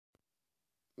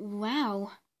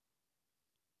Wow.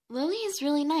 Lily is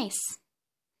really nice.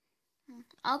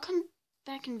 I'll come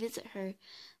back and visit her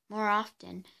more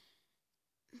often.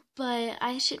 But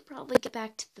I should probably get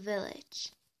back to the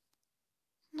village.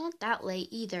 Not that late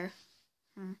either.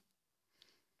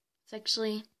 It's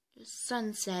actually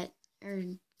sunset or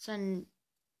sunrise.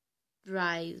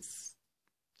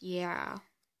 Yeah.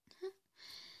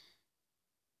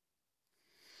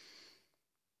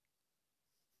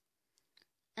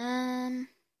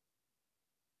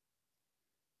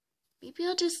 Maybe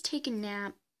I'll just take a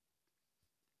nap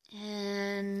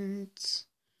and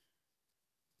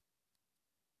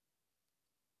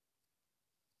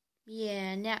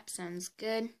yeah, nap sounds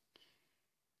good.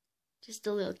 Just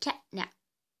a little cat nap.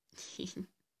 The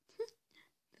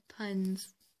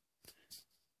puns.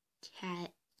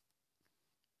 Cat.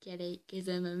 Get it? 'Cause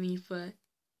I'm a Meif'wa.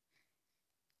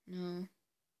 No.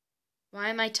 Why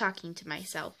am I talking to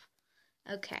myself?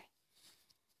 Okay.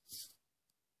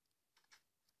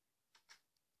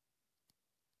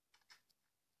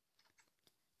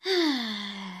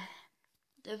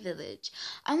 The village.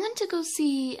 I want to go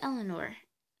see Eleanor,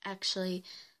 actually.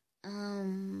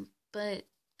 But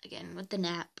again, with the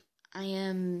nap, I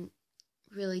am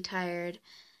really tired.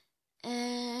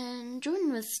 And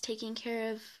Jordan was taking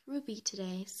care of Ruby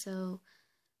today, so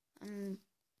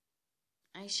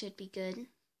I should be good.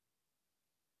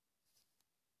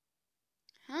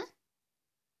 Huh?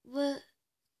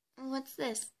 What's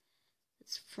this?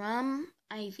 It's from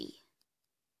Ivy.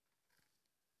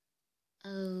 A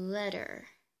letter.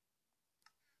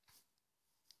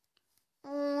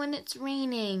 Oh, and it's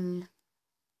raining.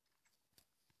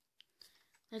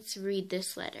 Let's read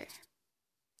this letter.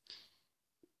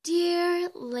 Dear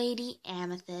Lady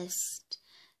Amethyst,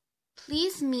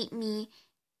 please meet me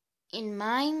in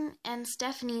mine and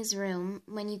Stephanie's room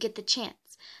when you get the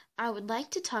chance. I would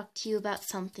like to talk to you about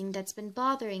something that's been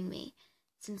bothering me.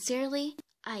 Sincerely,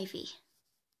 Ivy.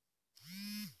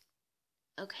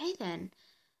 Okay then.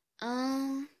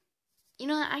 You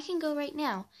know what? I can go right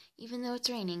now, even though it's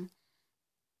raining.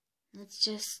 Let's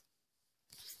just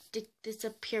stick this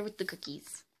up here with the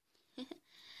cookies. Hi,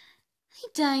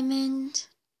 Diamond.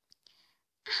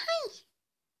 Hi.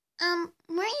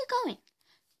 Where are you going?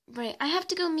 Right, I have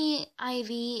to go meet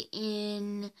Ivy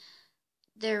in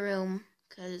their room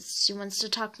because she wants to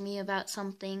talk to me about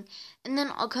something, and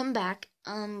then I'll come back.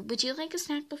 Would you like a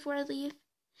snack before I leave?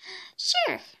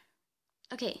 Sure.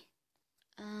 Okay.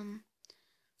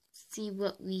 See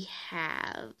what we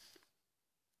have.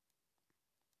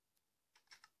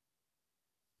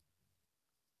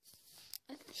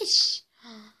 A fish.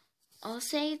 I'll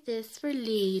save this for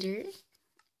later.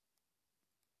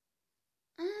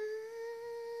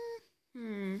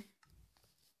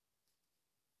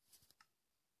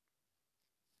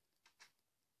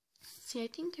 See, I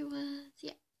think there was,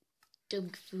 yeah,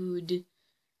 dog food.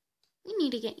 We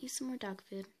need to get you some more dog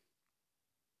food.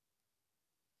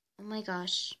 Oh my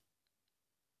gosh.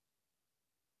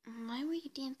 Why were you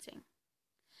dancing?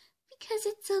 Because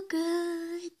it's so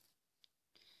good.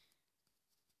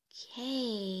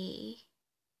 Okay.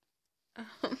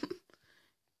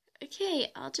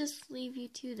 Okay, I'll just leave you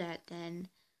to that then.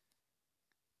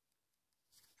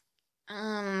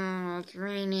 It's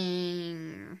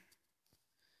raining.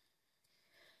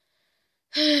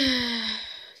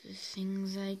 The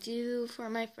things I do for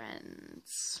my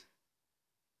friends.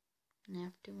 I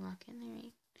have to walk in the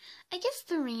rain. I guess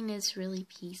the rain is really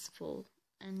peaceful,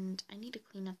 and I need to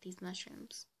clean up these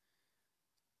mushrooms.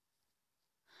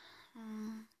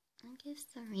 I guess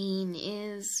the rain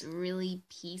is really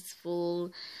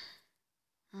peaceful.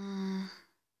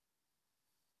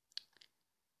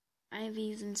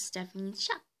 Ivy's and Stephanie's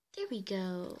shop. There we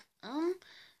go.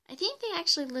 I think they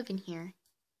actually live in here.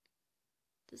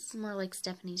 This is more like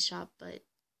Stephanie's shop, but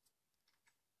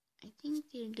I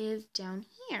think they live down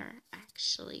here,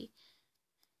 actually.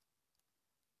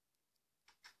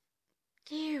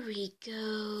 There we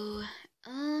go.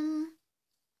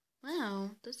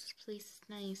 Wow, this place is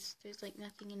nice. There's like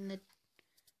nothing in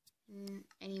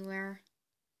anywhere.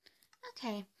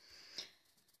 Okay.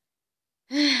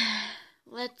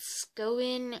 Let's go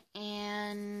in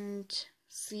and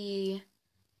see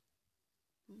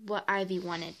what Ivy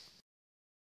wanted.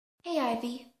 Hey,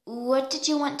 Ivy. What did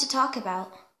you want to talk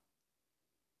about?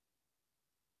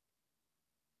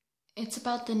 It's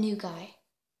about the new guy.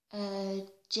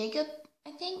 Jacob,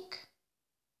 I think?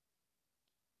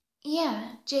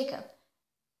 Yeah, Jacob.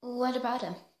 What about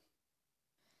him?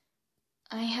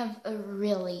 I have a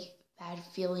really bad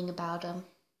feeling about him.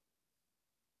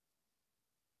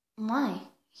 Why?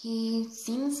 He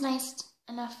seems nice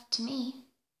enough to me.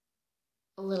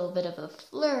 A little bit of a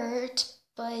flirt,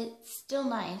 but still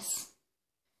nice.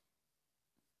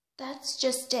 That's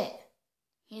just it.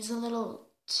 He's a little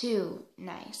too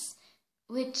nice,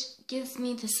 which gives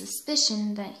me the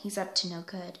suspicion that he's up to no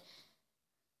good.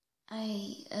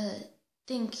 I,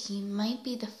 think he might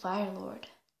be the Fire Lord.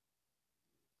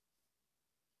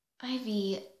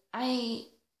 Ivy,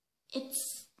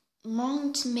 it's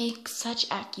wrong to make such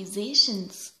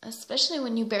accusations, especially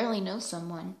when you barely know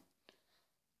someone.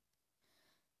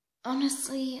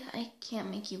 Honestly, I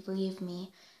can't make you believe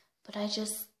me, but I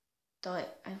just thought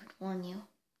I would warn you,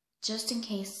 just in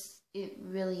case it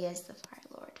really is the Fire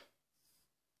Lord.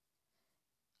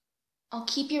 I'll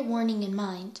keep your warning in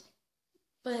mind,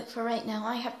 but for right now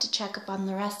I have to check up on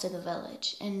the rest of the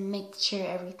village and make sure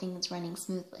everything is running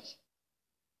smoothly.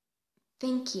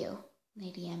 Thank you,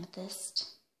 Lady Amethyst.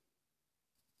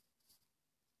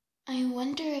 I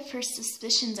wonder if her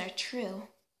suspicions are true.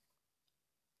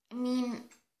 I mean,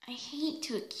 I hate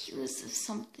to accuse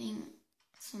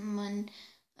someone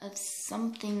of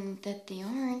something that they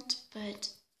aren't, but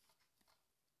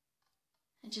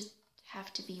I just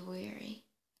have to be wary.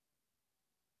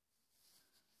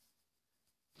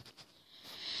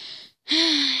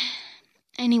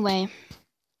 Anyway,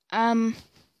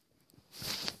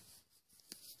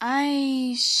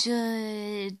 I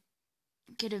should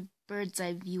get a bird's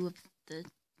eye view of the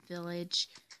village,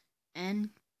 and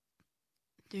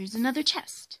there's another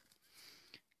chest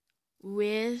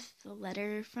with a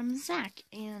letter from Zach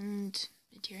and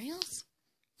materials.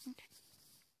 Okay.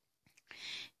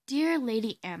 Dear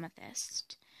Lady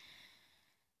Amethyst,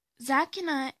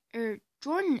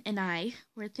 Jordan and I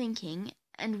were thinking,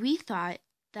 and we thought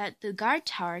that the guard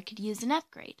tower could use an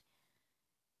upgrade.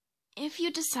 If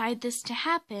you decide this to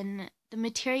happen, the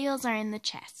materials are in the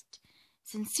chest.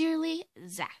 Sincerely,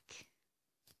 Zach.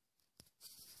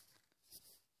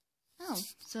 Oh,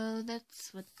 so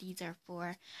that's what these are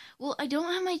for. Well, I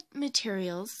don't have my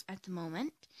materials at the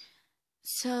moment.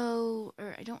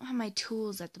 I don't have my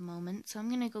tools at the moment, so I'm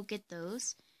going to go get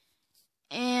those.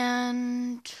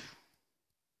 And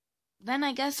then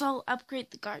I guess I'll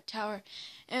upgrade the guard tower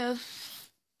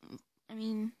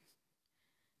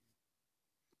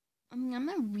I'm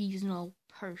a reasonable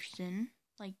person.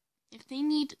 Like, if they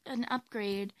need an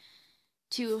upgrade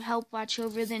to help watch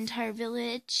over the entire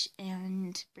village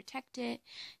and protect it,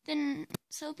 then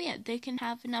so be it. They can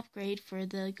have an upgrade for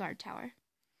the guard tower.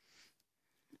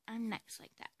 I'm nice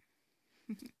like that.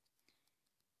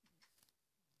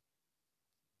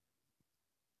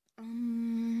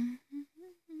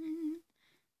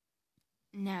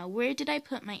 Now, where did I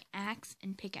put my axe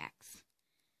and pickaxe?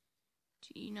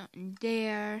 Not in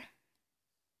there.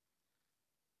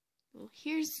 Well,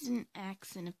 here's an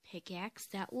axe and a pickaxe.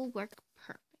 That will work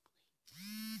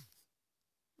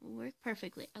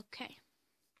perfectly. Okay.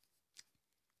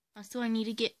 Also, I need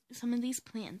to get some of these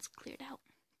plants cleared out.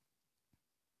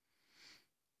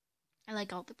 I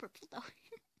like all the purple, though.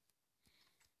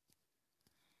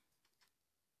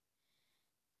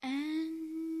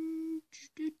 And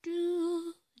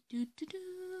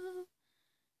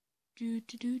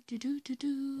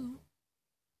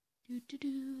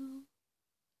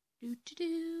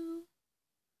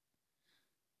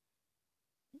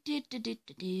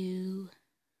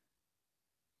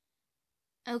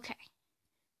Okay.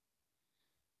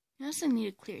 I also need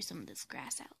to clear some of this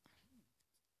grass out.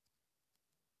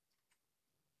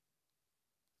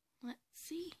 Let's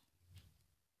see.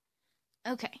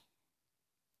 Okay.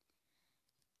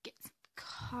 Get some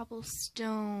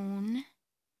cobblestone.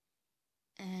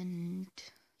 And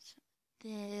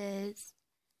this.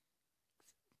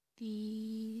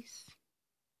 These.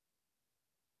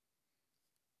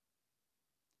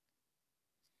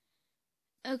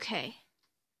 Okay.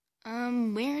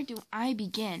 Where do I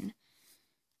begin?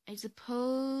 I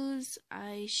suppose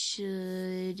I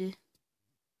should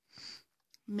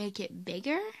make it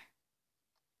bigger.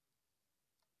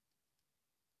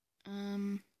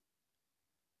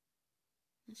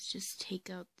 Let's just take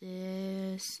out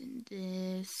this and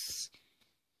this,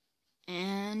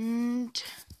 and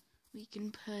we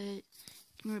can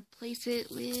replace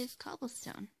it with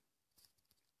cobblestone.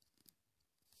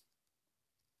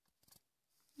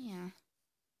 Yeah.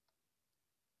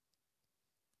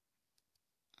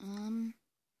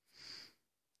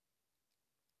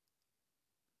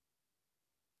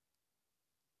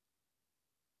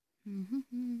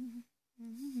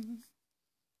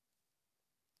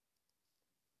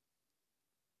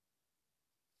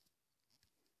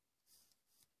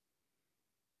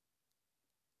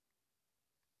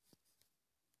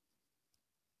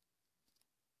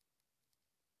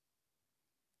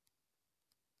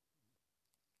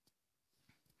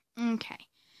 Okay.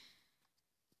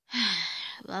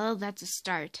 Well, that's a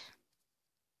start.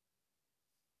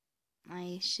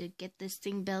 I should get this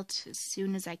thing built as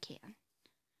soon as I can.